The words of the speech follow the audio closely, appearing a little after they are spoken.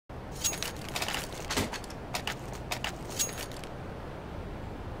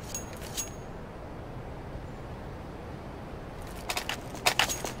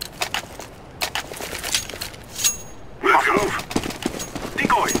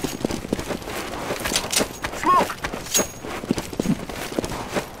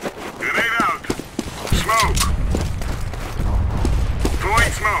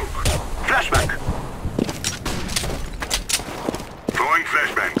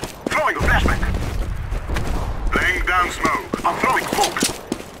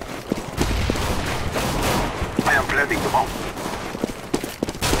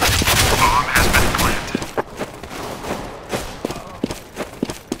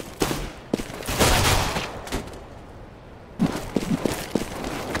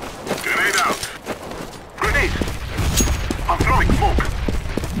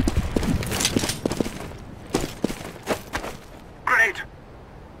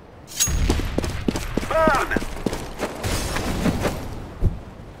Burn!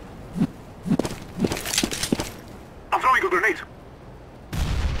 I'm throwing a grenade.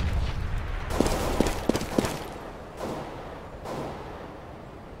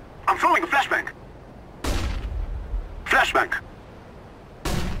 I'm throwing a flashbang. Flashbang.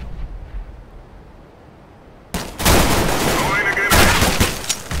 Throwing a grenade.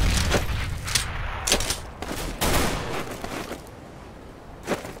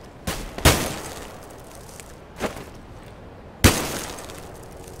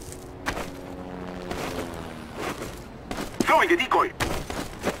 Throwing a decoy.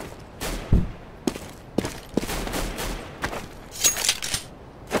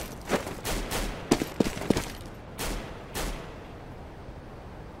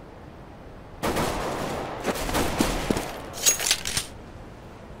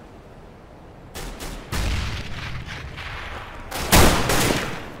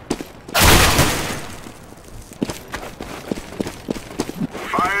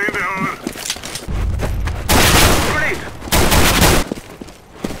 Fire in the hole. Grenade.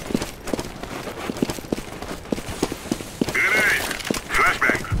 Grenade.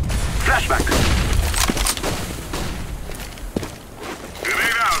 Flashbang. Flashbang.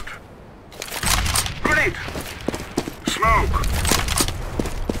 Grenade out. Grenade. Smoke.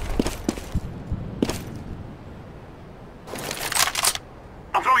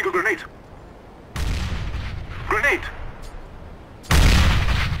 I'm throwing a grenade. Grenade.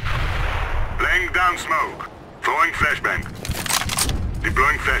 Laying down smoke. Throwing flashbang.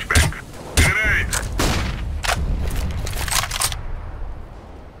 Deploying flashbang. Grenade.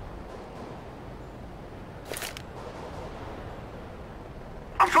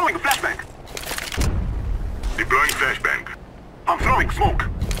 I'm throwing a flashbang. Deploying flashbang. I'm throwing smoke.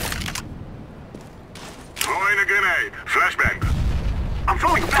 Throwing a grenade. Flashbang. I'm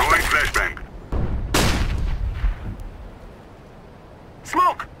throwing a Throwing flashbang. flashbang.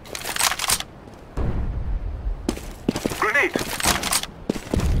 Smoke. Grenade.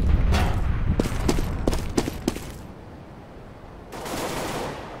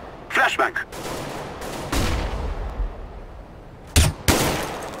 Flashbang.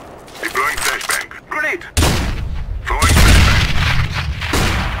 Deploying flashbang. Grenade. Throwing flashbang.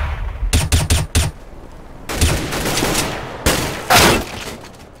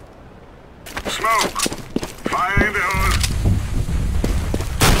 Smoke. Fire in the hole.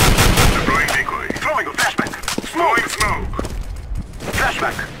 Deploying decoy. Throwing a flashbang. Throwing Smoke. smoke.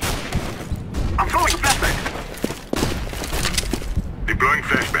 Flashbang. I'm throwing a flashbang. Deploying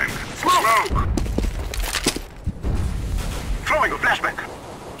flashbang. Smoke. Throwing a flashbang.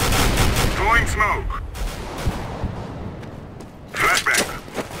 Throwing smoke. Flashbang.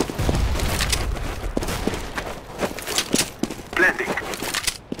 Blending.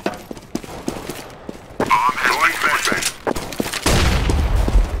 Throwing flashbang.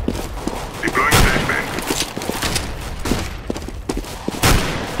 Deploying flashbang.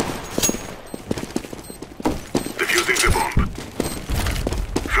 Defusing the bomb.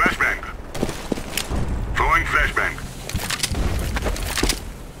 Flashbang. Throwing flashbang.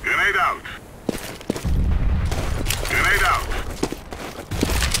 Grenade out. Grenade out.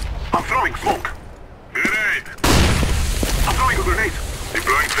 I'm throwing smoke. Grenade. I'm throwing a grenade.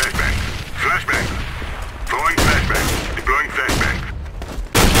 Deploying flashbang. Flashbang. Throwing flashbang. Deploying flashbang.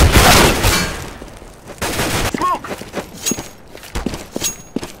 Smoke.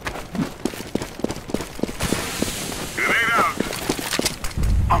 Grenade out.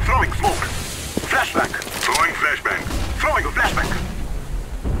 I'm throwing smoke. Flashbang. Throwing flashbang. Throwing a flashbang.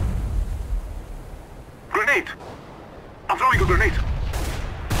 Grenade. I'm throwing a grenade.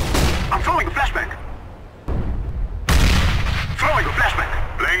 I'm throwing a flashbang. Throwing a flashbang.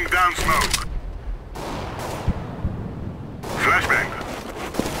 Laying down smoke. Flashbang.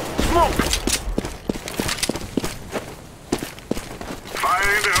 Smoke.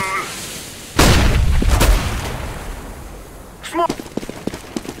 Fire in the hole. Smoke.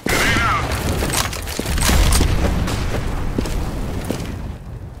 Grenade out.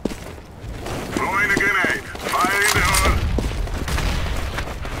 Throwing a grenade. Fire in the hole.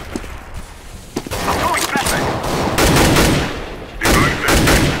 I'm throwing a flashbang. Deploying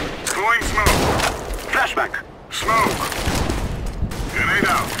flashbang. Throwing smoke. Flashbang. Smoke. Grenade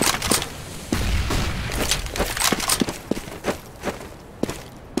out.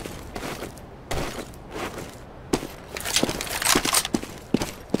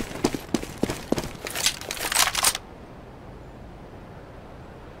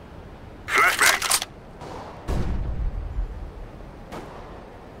 Flashbang.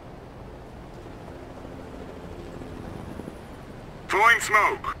 Throwing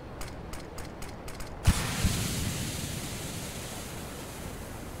smoke.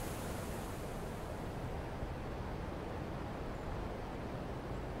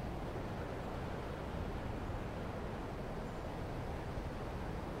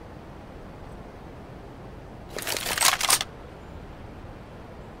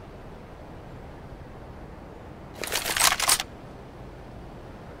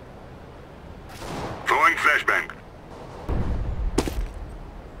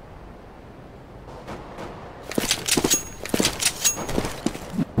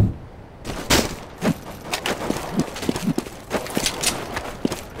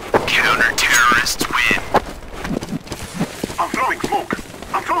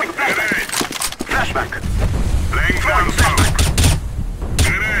 Flashback. Laying down smoke.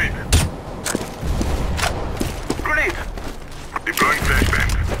 Grenade. Grenade. Deploying flashbang.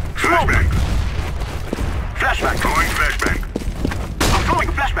 Flashbang. Flashback. Throwing flashbang. I'm throwing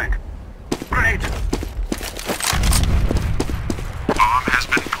a flashbang. Grenade. Bomb has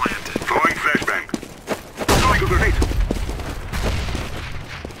been planted. Throwing flashbang. I'm throwing a grenade.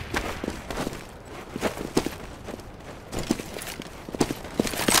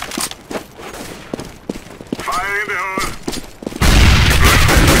 Fire in the hole.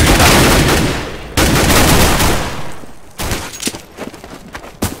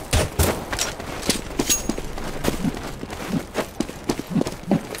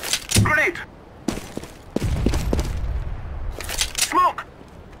 Grenade. Smoke.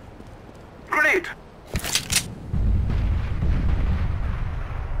 Grenade.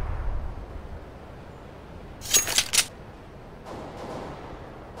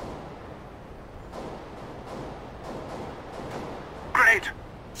 Grenade.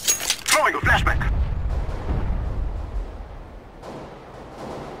 Throwing a flashbang.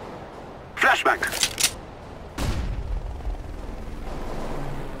 Flashbang.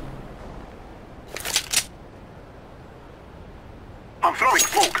 I'm throwing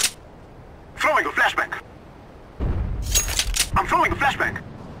smoke. Throwing a flashbang. I'm throwing a flashbang.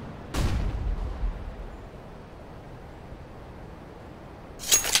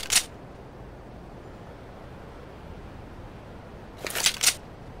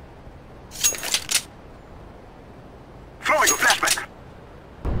 Throwing a flashbang.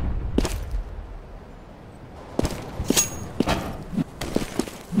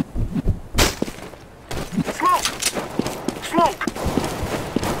 Smoke! Smoke!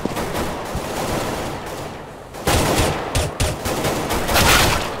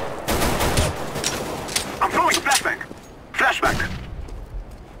 I'm throwing a flashbang. Flashbang.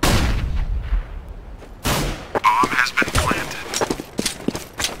 Bomb has been planted.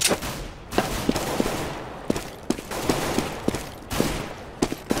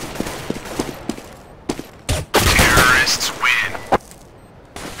 Terrorists win.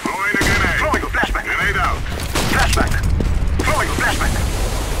 Throwing a grenade. Throwing a flashbang. Grenade out. Flashbang. Throwing a flashbang.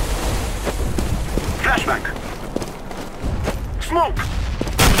 Flashbang. Smoke.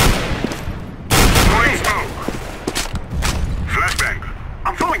 Throwing smoke. Flashbang.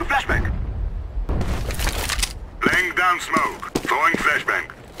 I'm throwing a flashbang. Laying down smoke. Throwing flashbang.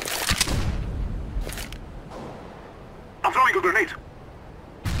 I'm throwing a grenade.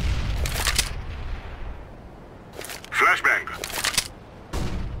 Flashbang.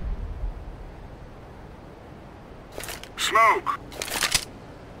 Smoke.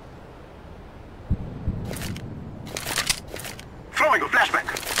 Throwing a flashbang.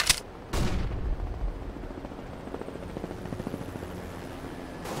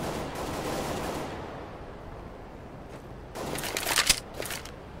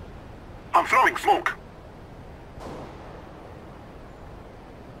 I'm throwing smoke.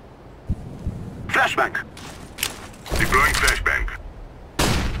 Flashbang. Deploying flashbang.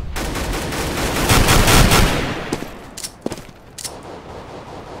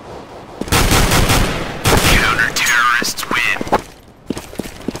 Counter-terrorists win.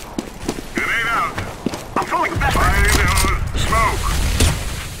 Grenade out. I'm throwing a flashbang. Fire in the hole. Smoke.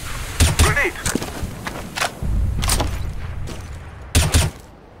 Grenade.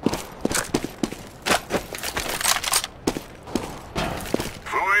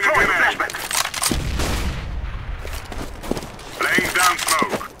 Throwing a Throwing a grenade. flashbang. Laying down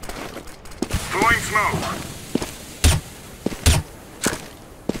smoke. Throwing smoke.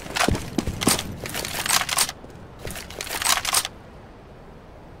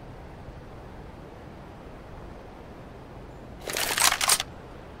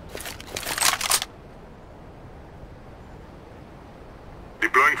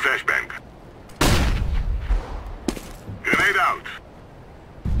 Deploying flashbang. Grenade out.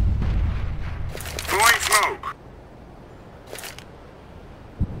 Throwing smoke.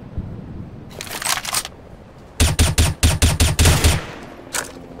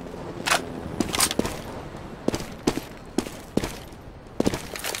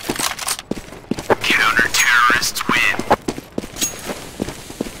 Counter-terrorists win.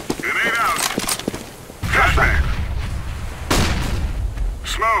 Grenade out. Flashbang.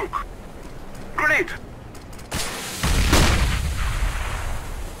 Smoke.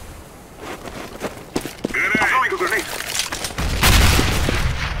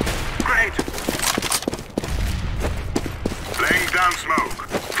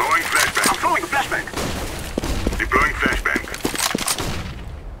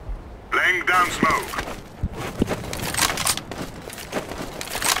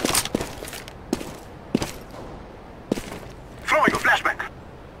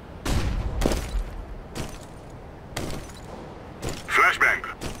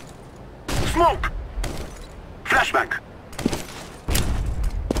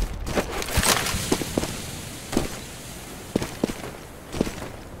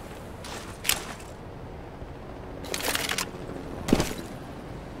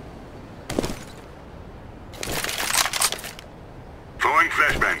 Throwing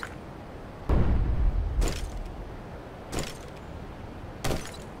flashbang.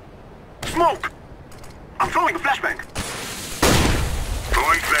 Smoke! I'm throwing a flashbang.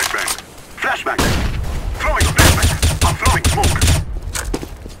 Throwing flashbang. Flashbang. Throwing a flashbang. I'm throwing smoke.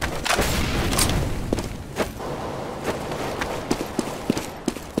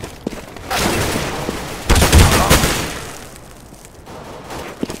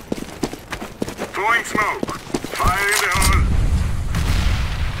 Throwing smoke. Fire in the hole.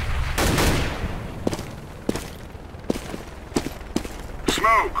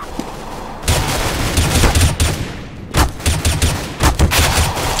 Smoke.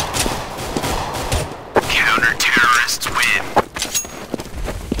 Counter-terrorists win.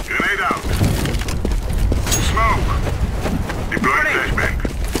 Grenade out. Smoke. Deploying flashbang.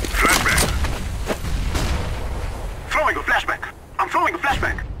 Flashbang. Throwing a flashbang. I'm throwing a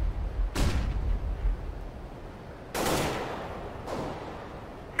flashbang.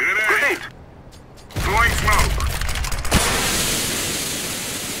 Grenade. Grenade. Throwing smoke.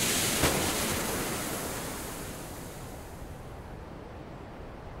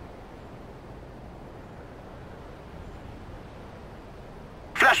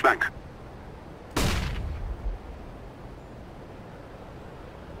 Flashbang.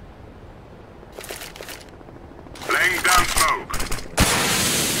 Laying down smoke.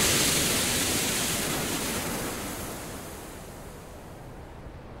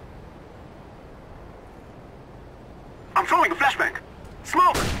 I'm throwing a flashbang.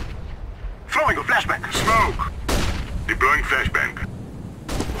 Smoke. Throwing a flashbang. Smoke. Deploying flashbang.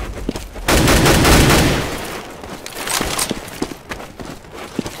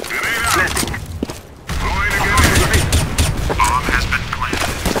 Grenade out. Planting. Throwing a I'm throwing a grenade. grenade. Bomb has been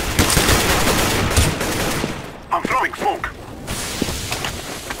planted. I'm throwing smoke.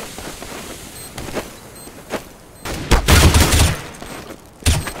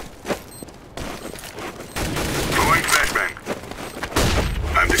 Throwing flashbang.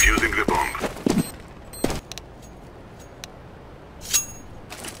 I'm defusing the bomb.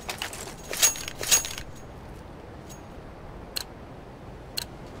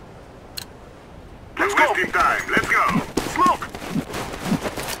 Let's We're go. wasting time. Let's go. Smoke.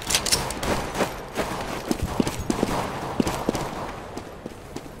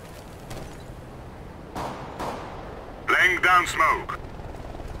 Laying down smoke.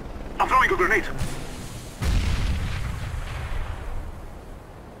 I'm throwing a grenade.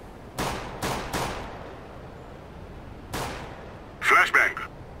 Flashbang.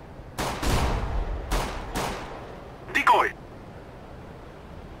 Decoy.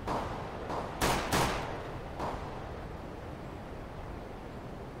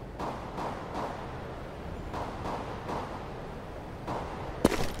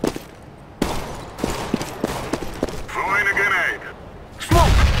 Throwing a grenade.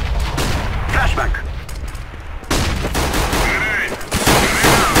 Smoke. Flashbang. Grenade.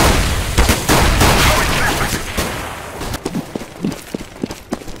 Grenade out. Throwing flashbang.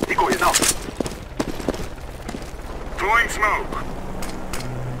 Decoy is out. Throwing smoke.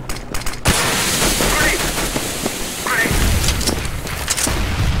 Grenade. Grenade.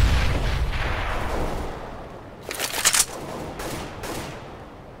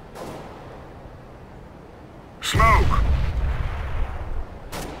 Smoke.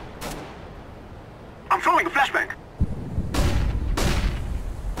 I'm throwing a flashbang.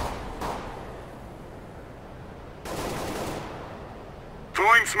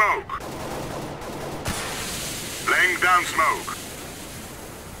 Throwing smoke. Laying down smoke.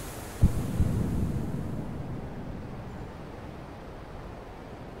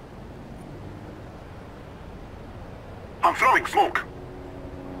 I'm throwing smoke.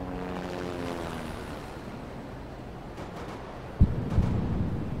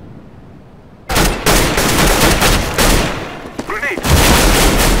 Grenade.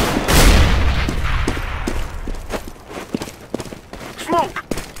 Smoke.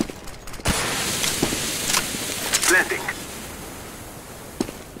 Planting.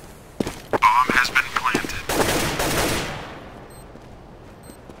 Bomb has been planted.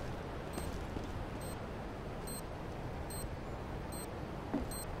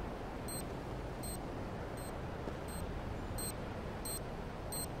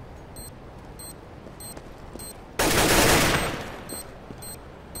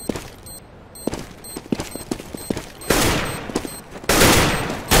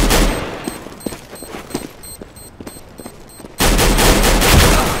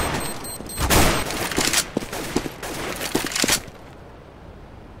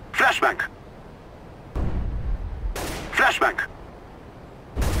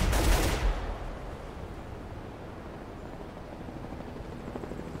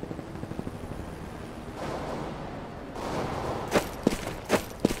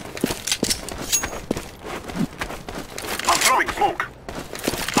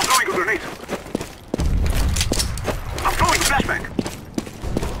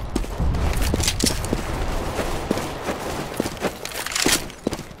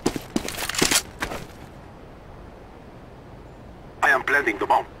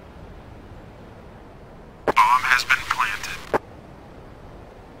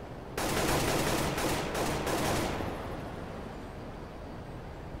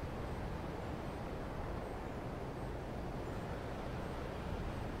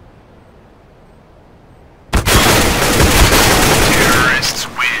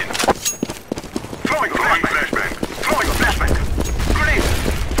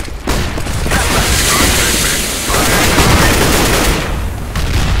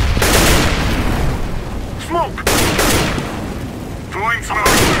 Throwing smoke.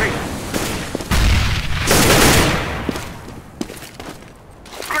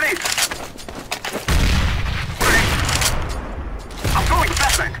 Grenade! Grenade! I'm throwing a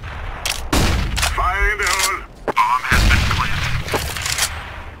flashbang! Fire in the hole. Bomb has been planted.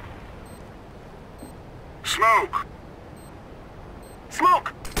 Smoke. Smoke!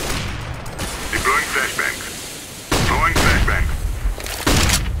 Deploying flashbang. Throwing flashbang.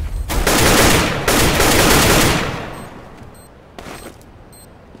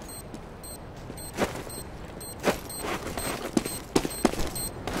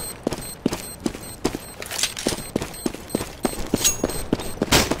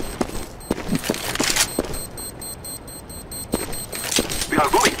 We are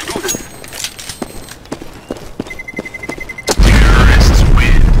going to do this. Terrorists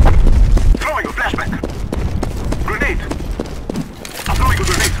win. Throwing a flashbang. Grenade. I'm throwing a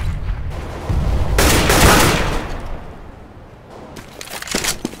grenade.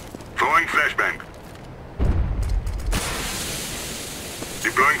 Throwing flashbang.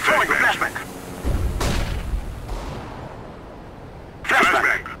 Deploying Throwing a flashbang. flashbang.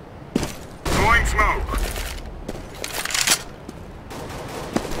 Flashbang. Throwing smoke.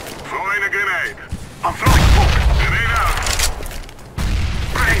 Throwing a grenade. I'm throwing smoke. Grenade out.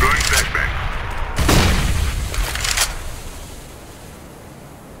 Grenade. Deploying flashbang.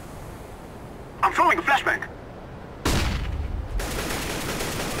 I'm throwing a flashbang.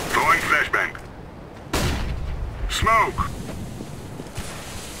 Throwing flashbang. Smoke.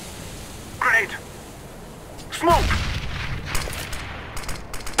 Grenade. Smoke.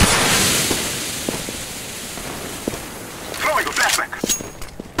 Throwing a flashbang.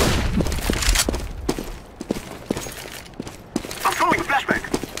 I'm throwing a flashbang.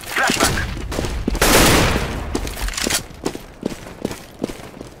 Flashbang.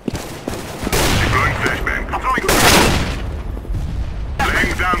 Deploying flashbang. I'm throwing a flashbang.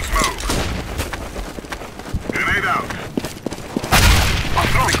 Laying down smoke. Grenade out. I'm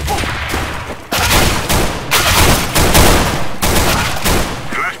throwing smoke.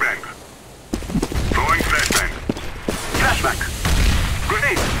 Flashbang. Throwing flashbang. Flashbang.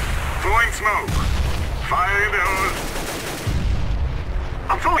 Grenade. Throwing smoke. Fire in the hole.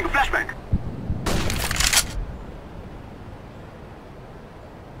 I'm throwing a flashbang.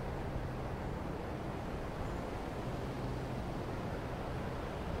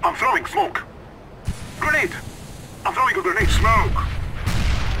 I'm throwing smoke. Grenade. I'm throwing a grenade. Smoke.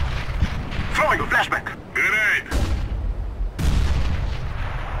 Throwing a flashbang. Grenade.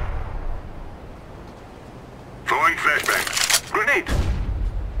 Throwing flashbang. Grenade.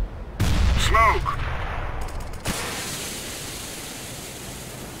 Smoke.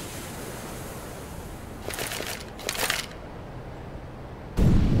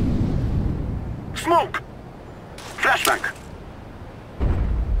 Smoke. Flashbang.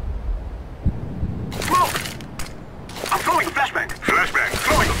 Smoke. I'm throwing a flashbang. Flashbang.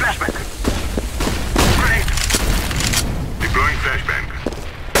 Throwing a flashbang. Grenade. Deploying flashbang.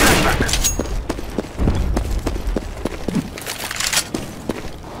 Flashbang.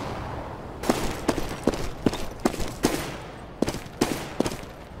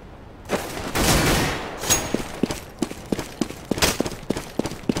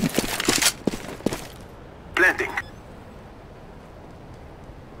 Planting.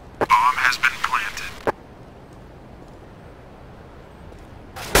 Bomb has been planted.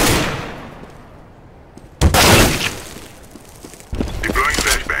 Deploying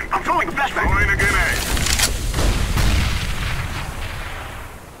flashbang. I'm throwing a flashbang. Throwing a grenade.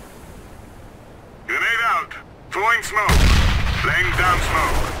 Grenade out. Throwing smoke. Laying down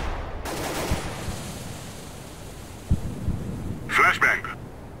smoke. Flashbang.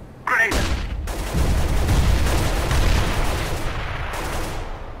 Grenade.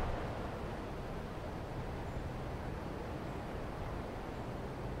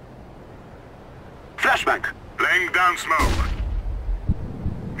 Flashbang. Laying down smoke.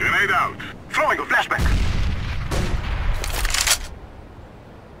 Grenade out. Throwing a flashbang.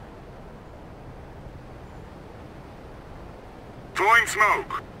 Throwing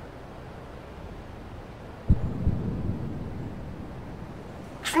smoke.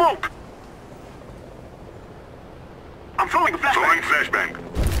 Smoke. I'm throwing a Throwing flashbang. flashbang.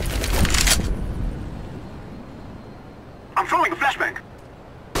 I'm throwing a flashbang.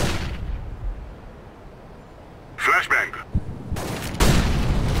 Flashbang.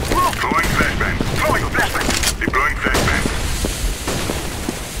 Smoke. Throwing flashbang. Throwing a flashbang. Deploying flashbang.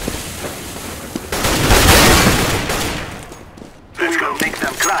 Let's go make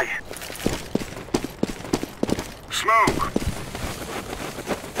them cry. Smoke.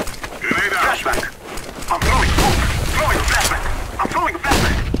 Grenade out. Flashbang. I'm throwing smoke. Throwing a